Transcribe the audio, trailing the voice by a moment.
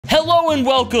Hello and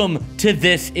welcome to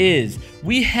This Is.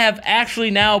 We have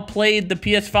actually now played the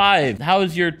PS5. How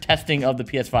is your testing of the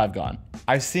PS5 gone?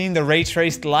 I've seen the ray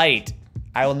traced light.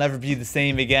 I will never be the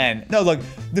same again. No, look,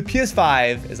 the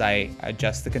PS5, as I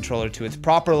adjust the controller to its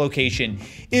proper location,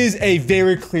 is a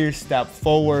very clear step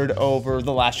forward over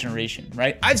the last generation,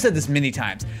 right? I've said this many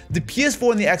times. The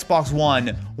PS4 and the Xbox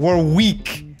One were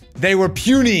weak. They were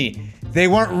puny. They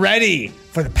weren't ready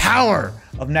for the power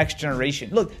of next generation.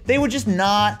 Look, they were just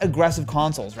not aggressive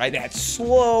consoles, right? They had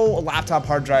slow laptop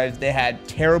hard drives, they had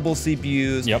terrible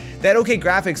CPUs, they had okay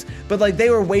graphics, but like they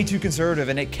were way too conservative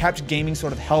and it kept gaming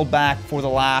sort of held back for the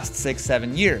last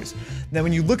 6-7 years. Now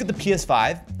when you look at the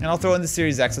PS5, and I'll throw in the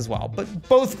Series X as well, but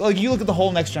both, like you look at the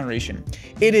whole next generation,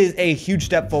 it is a huge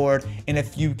step forward in a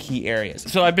few key areas.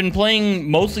 So I've been playing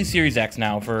mostly Series X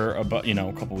now for about,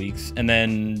 a couple weeks, and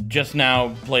then just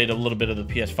now played a little bit of the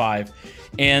PS5.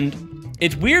 And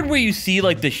it's weird where you see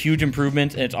like the huge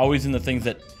improvements, and it's always in the things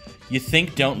that you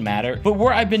think don't matter. But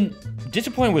where I've been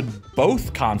disappointed with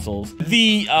both consoles,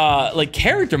 the like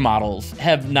character models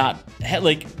have not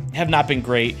been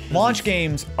great. Launch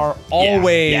games are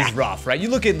always rough, right? You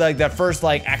look at like that first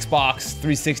like Xbox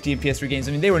 360 and PS3 games.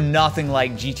 I mean, they were nothing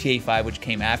like GTA 5, which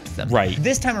came after them. Right.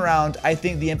 This time around, I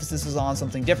think the emphasis is on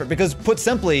something different because, put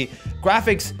simply,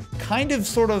 graphics kind of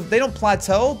sort of, they don't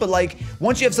plateau, but like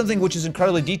once you have something which is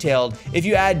incredibly detailed, if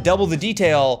you add double the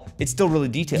detail, it's still really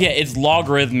detailed. Yeah, it's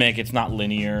logarithmic, it's not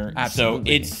linear.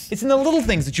 Absolutely. So it's in the little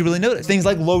things that you really notice. Things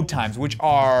like load times, which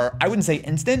are, I wouldn't say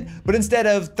instant, but instead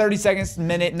of 30 seconds,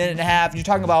 minute and a half, you're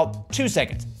talking about 2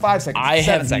 seconds, 5 seconds,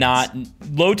 7 seconds.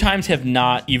 Load times have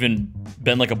not even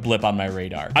been like a blip on my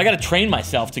radar. I gotta train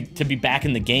myself to be back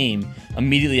in the game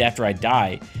immediately after I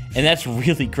die. And that's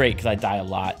really great because I die a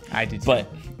lot. I do too. But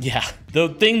yeah, the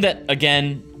thing that,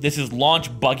 again, this is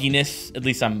launch bugginess, at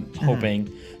least I'm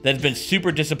hoping, that's been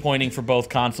super disappointing for both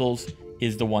consoles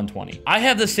is the 120. I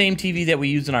have the same TV that we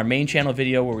used in our main channel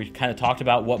video where we kind of talked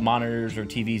about what monitors or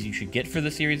TVs you should get for the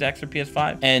Series X or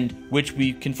PS5, and which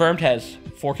we confirmed has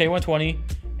 4K 120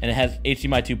 and it has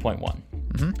HDMI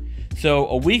 2.1. So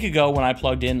a week ago when I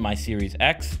plugged in my Series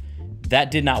X, that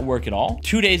did not work at all.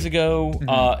 2 days ago,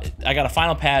 I got a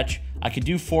final patch. I could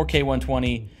do 4K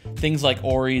 120. Things like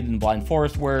Ori and Blind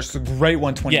Forest work. It's a great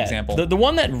 120 example. The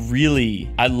one that really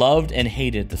I loved and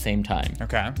hated at the same time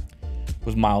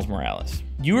was Miles Morales.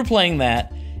 You were playing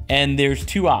that, and there's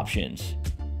two options.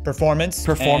 Performance,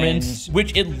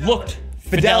 which it looked...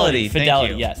 Fidelity,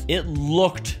 yes. It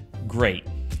looked great.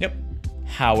 Yep.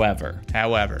 However,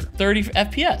 30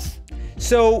 FPS.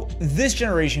 So this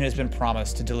generation has been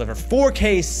promised to deliver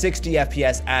 4K 60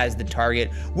 FPS as the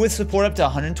target, with support up to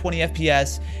 120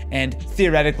 FPS, and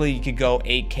theoretically you could go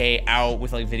 8K out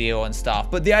with like video and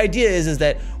stuff. But the idea is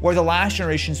that where the last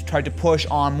generations tried to push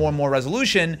on more and more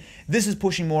resolution, this is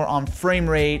pushing more on frame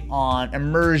rate, on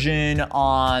immersion,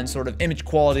 on sort of image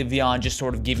quality beyond just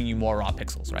sort of giving you more raw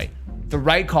pixels, right? The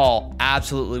right call,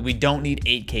 absolutely. We don't need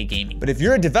 8K gaming. But if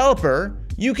you're a developer,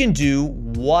 you can do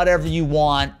whatever you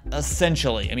want,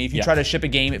 essentially. I mean, if you try to ship a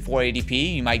game at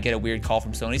 480p, you might get a weird call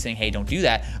from Sony saying, hey, don't do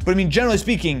that. But I mean, generally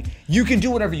speaking, you can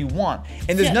do whatever you want.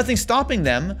 And there's nothing stopping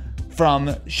them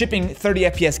from shipping 30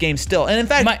 FPS games still. And in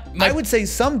fact, I would say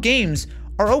some games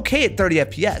are okay at 30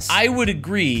 FPS. I would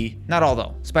agree. Not all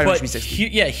though. Spider-Man should be 60.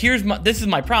 This is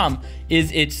my problem,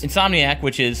 is it's Insomniac,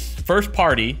 which is first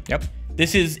party. Yep.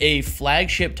 This is a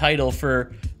flagship title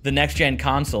for the next-gen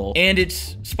console, and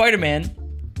it's Spider-Man,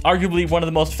 arguably one of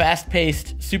the most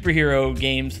fast-paced superhero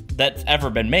games that's ever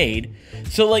been made.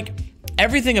 So, like,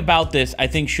 everything about this, I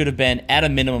think, should have been, at a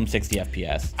minimum, 60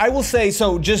 FPS. I will say,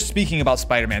 so just speaking about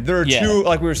Spider-Man, there are two,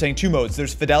 like we were saying, two modes.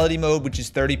 There's Fidelity mode, which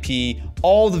is 30p,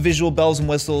 all the visual bells and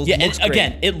whistles. Yeah,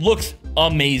 again, it looks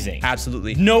amazing.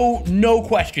 Absolutely. No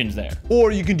questions there.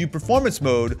 Or you can do performance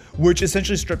mode, which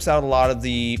essentially strips out a lot of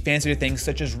the fancier things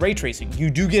such as ray tracing. You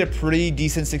do get a pretty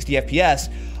decent 60 FPS,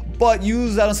 but you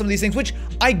lose out on some of these things, which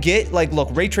I get. Like, look,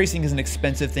 ray tracing is an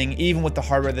expensive thing, even with the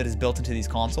hardware that is built into these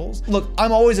consoles. Look,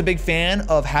 I'm always a big fan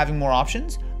of having more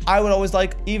options. I would always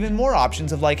like even more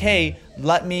options of like, hey,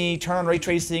 let me turn on ray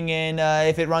tracing, and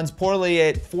if it runs poorly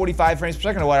at 45 frames per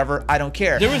second or whatever, I don't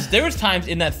care. There was times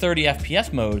in that 30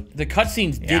 FPS mode, the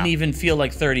cutscenes didn't even feel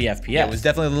like 30 FPS. Yeah, it was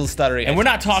definitely a little stuttery. And we're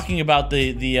not talking about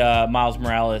the Miles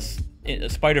Morales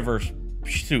Spider-Verse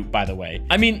suit, by the way.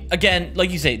 I mean, again, like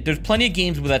you say, there's plenty of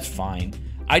games where that's fine.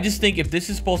 I just think if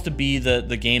this is supposed to be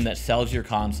the game that sells your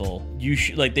console,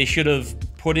 they should have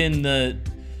put in the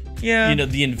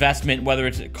the investment, whether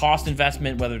it's a cost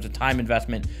investment, whether it's a time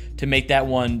investment, to make that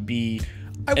one be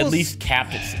at least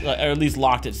capped at, or at least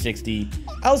locked at 60.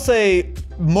 I'll say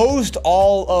most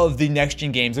all of the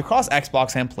next-gen games across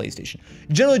Xbox and PlayStation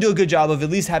generally do a good job of at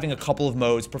least having a couple of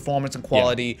modes, performance and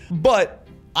quality, but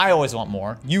I always want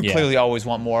more. You clearly always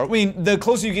want more. I mean, the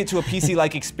closer you get to a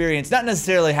PC-like experience, not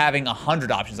necessarily having 100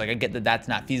 options, like I get that that's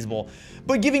not feasible,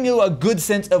 but giving you a good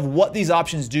sense of what these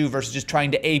options do versus just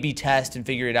trying to A/B test and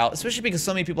figure it out, especially because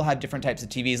so many people have different types of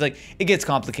TVs. Like, it gets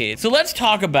complicated. So let's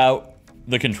talk about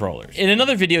the controllers. In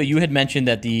another video, you had mentioned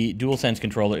that the DualSense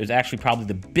controller is actually probably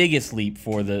the biggest leap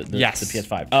for the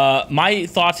PS5. My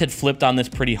thoughts had flipped on this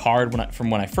pretty hard from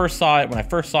when I first saw it. When I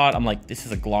first saw it, I'm like, this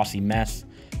is a glossy mess.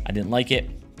 I didn't like it.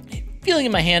 Feeling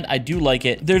in my hand, I do like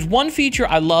it. There's one feature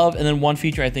I love, and then one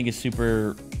feature I think is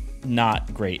super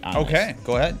not great on Okay,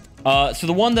 go ahead. So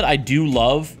the one that I do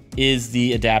love is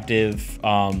the adaptive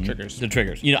triggers. The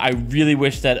triggers. You know, I really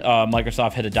wish that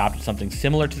Microsoft had adopted something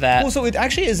similar to that. Well, so it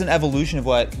actually is an evolution of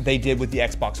what they did with the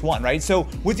Xbox One, right? So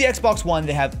with the Xbox One,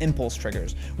 they have impulse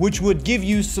triggers, which would give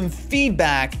you some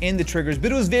feedback in the triggers,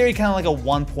 but it was very kind of like a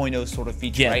 1.0 sort of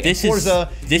feature, right? This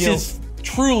is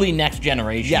truly next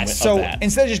generation. Yes, so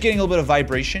instead of just getting a little bit of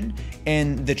vibration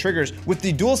in the triggers, with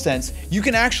the DualSense, you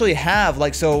can actually have,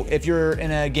 like, so if you're in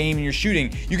a game and you're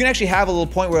shooting, you can actually have a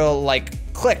little point where it'll, like,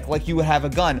 click like you would have a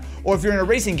gun. Or if you're in a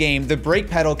racing game, the brake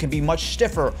pedal can be much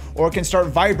stiffer, or it can start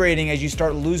vibrating as you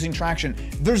start losing traction.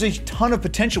 There's a ton of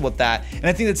potential with that, and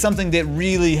I think that's something that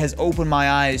really has opened my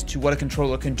eyes to what a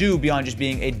controller can do beyond just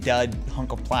being a dud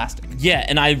hunk of plastic. Yeah,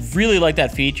 and I really like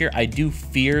that feature. I do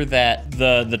fear that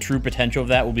the true potential of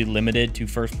that will be limited to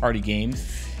first-party games.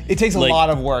 It takes a lot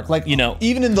of work. Like, you know,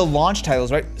 even in the launch titles,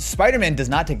 right? Spider-Man does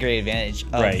not take great advantage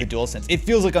of the DualSense. It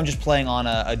feels like I'm just playing on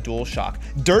a DualShock.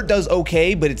 Dirt does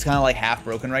okay, but it's kind of like half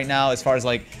broken right now as far as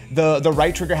like the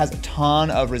right trigger has a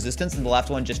ton of resistance and the left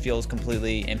one just feels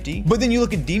completely empty. But then you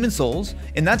look at Demon's Souls,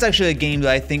 and that's actually a game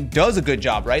that I think does a good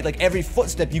job, right? Like every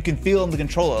footstep you can feel in the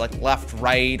controller, like left,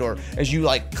 right, or as you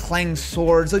like clang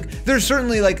swords. Like there's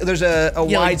certainly like there's a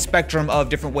wide spectrum of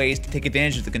different ways to take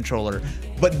advantage of the controller.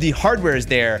 But the hardware is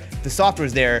there, the software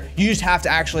is there. You just have to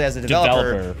actually, as a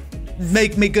developer,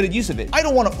 make good use of it. I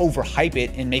don't want to overhype it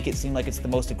and make it seem like it's the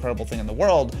most incredible thing in the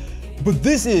world, but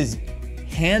this is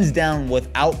hands down,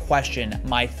 without question,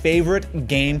 my favorite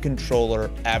game controller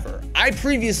ever. I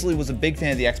previously was a big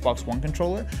fan of the Xbox One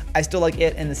controller. I still like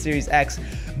it and the Series X,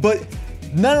 but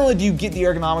not only do you get the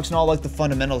ergonomics and all like the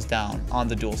fundamentals down on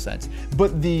the DualSense,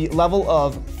 but the level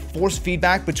of force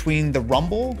feedback between the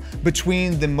rumble,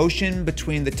 between the motion,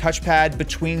 between the touchpad,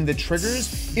 between the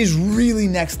triggers is really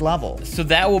next level. So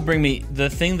that will bring me, the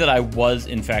thing that I was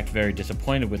in fact very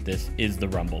disappointed with this is the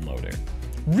rumble motor.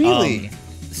 Really?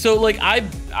 So like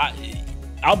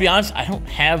I'll be honest, I don't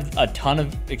have a ton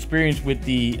of experience with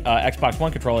the Xbox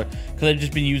One controller because I've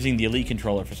just been using the Elite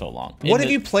controller for so long. What have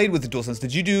you played with the DualSense?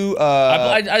 Did you do?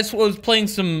 I was playing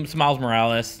some Miles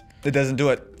Morales. That doesn't do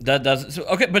it. That doesn't. So,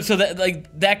 okay, but so that like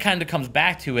that kind of comes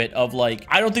back to it of like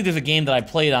I don't think there's a game that I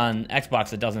played on Xbox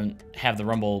that doesn't have the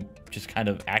rumble just kind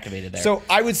of activated there. So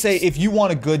I would say if you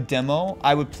want a good demo,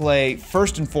 I would play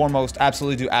first and foremost,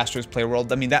 absolutely do Astro's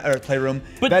Playworld. I mean that Playroom.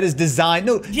 But that is designed.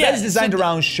 No, that is designed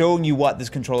around showing you what this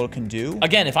controller can do.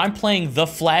 Again, if I'm playing the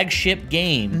flagship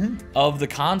game of the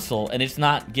console and it's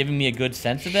not giving me a good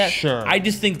sense of that, I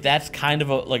just think that's kind of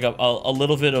a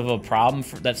little bit of a problem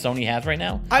that Sony has right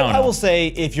now. I will say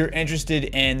if you're interested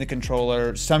in the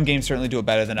controller, some games certainly do it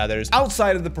better than others.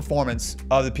 Outside of the performance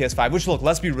of the PS5, which look,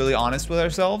 let's be really honest with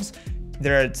ourselves,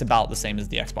 it's about the same as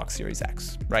the Xbox Series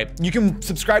X, right? You can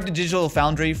subscribe to Digital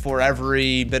Foundry for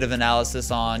every bit of analysis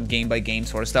on game by game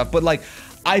sort of stuff, but like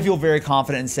I feel very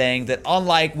confident in saying that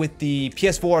unlike with the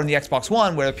PS4 and the Xbox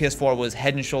One, where the PS4 was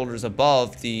head and shoulders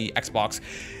above the Xbox,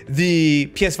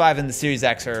 the PS5 and the Series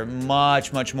X are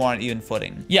much more on even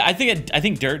footing. Yeah, I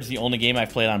think Dirt is the only game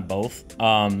I've played on both,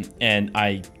 and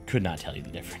I could not tell you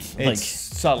the difference. It's like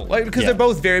subtle, like, because they're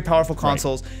both very powerful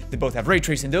consoles. They both have ray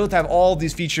tracing. They both have all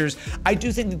these features. I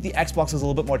do think that the Xbox is a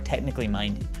little bit more technically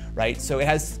minded, right? So it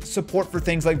has support for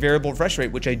things like variable refresh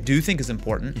rate, which I do think is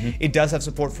important. It does have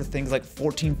support for things like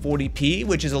 1440p,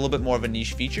 which is a little bit more of a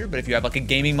niche feature. But if you have like a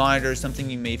gaming monitor or something,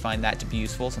 you may find that to be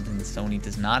useful, something that Sony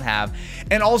does not have.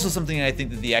 And also something that I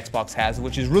think that the Xbox has,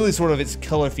 which is really sort of its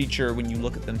killer feature when you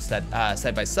look at them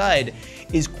side by side,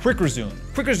 is Quick Resume.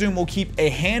 Quick Resume will keep a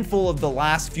handful of the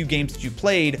last few games that you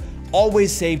played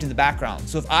always saved in the background.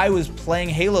 So if I was playing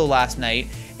Halo last night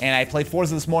and I played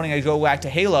Forza this morning, I go back to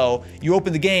Halo, you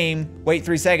open the game, wait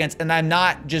 3 seconds, and I'm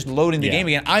not just loading the game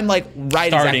again. I'm like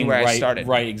exactly where I started.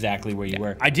 Right exactly where you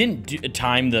were. I didn't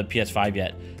time the PS5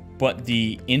 yet, but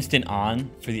the instant on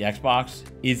for the Xbox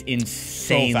is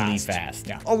insanely fast.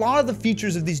 Yeah. A lot of the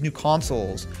features of these new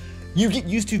consoles you get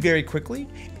used to very quickly,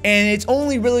 and it's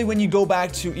only really when you go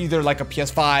back to either like a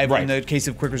PS5 or in the case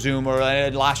of Quick Resume or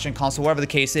a last gen console, whatever the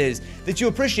case is, that you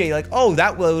appreciate like, oh,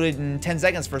 that loaded in 10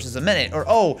 seconds versus a minute, or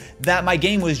oh, that my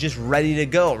game was just ready to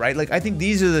go, right? Like I think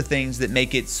these are the things that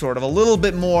make it sort of a little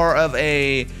bit more of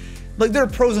a, like there are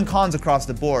pros and cons across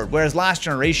the board, whereas last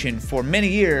generation for many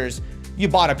years, you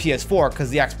bought a PS4 because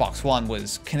the Xbox One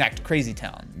was Connect Crazy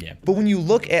Town. Yeah. But when you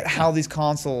look at how these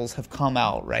consoles have come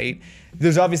out, right,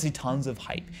 there's obviously tons of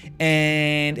hype.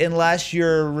 And unless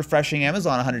you're refreshing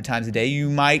Amazon 100 times a day, you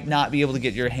might not be able to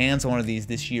get your hands on one of these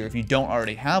this year if you don't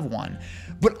already have one.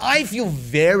 But I feel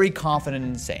very confident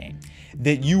in saying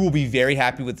that you will be very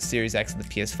happy with the Series X and the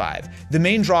PS5. The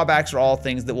main drawbacks are all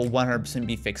things that will 100%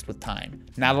 be fixed with time.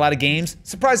 Not a lot of games.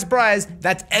 Surprise, surprise,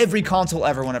 that's every console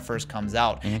ever when it first comes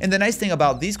out. And the nice thing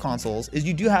about these consoles is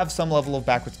you do have some level of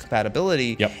backwards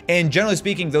compatibility. And generally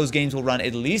speaking, those games will run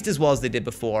at least as well as they did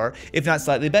before, if not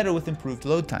slightly better with improved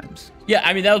load times. Yeah,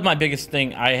 I mean, that was my biggest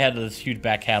thing. I had this huge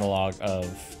back catalog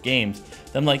of games.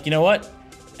 I'm like, you know what?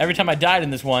 Every time I died in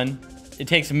this one, it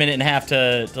takes a minute and a half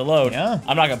to load. Yeah.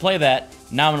 I'm not gonna play that.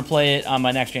 Now I'm gonna play it on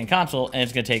my next gen console, and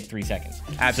it's gonna take 3 seconds.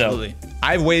 Absolutely. So,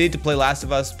 I've waited to play Last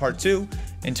of Us Part 2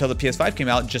 until the PS5 came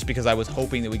out just because I was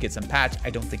hoping that we'd get some patch. I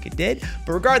don't think it did.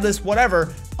 But regardless,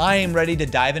 whatever, I am ready to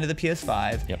dive into the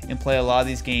PS5 and play a lot of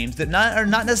these games that are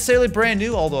not necessarily brand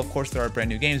new, although of course there are brand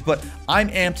new games, but I'm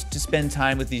amped to spend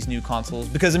time with these new consoles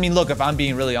because, I mean, look, if I'm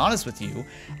being really honest with you,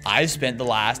 I've spent the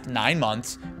last 9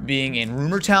 months being in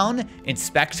Rumor Town, in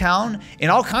Spec Town, in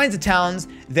all kinds of towns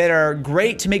that are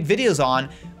great to make videos on,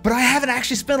 but I haven't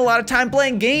actually spent a lot of time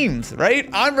playing games, right?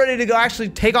 I'm ready to go actually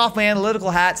take off my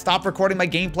analytical hat, stop recording my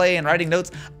gameplay and writing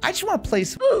notes. I just want to play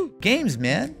some games,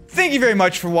 man. Thank you very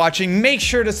much for watching. Make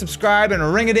sure to subscribe and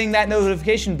ring-a-ding that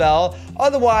notification bell.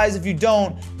 Otherwise, if you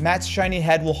don't, Matt's shiny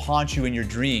head will haunt you in your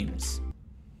dreams.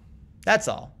 That's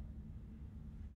all.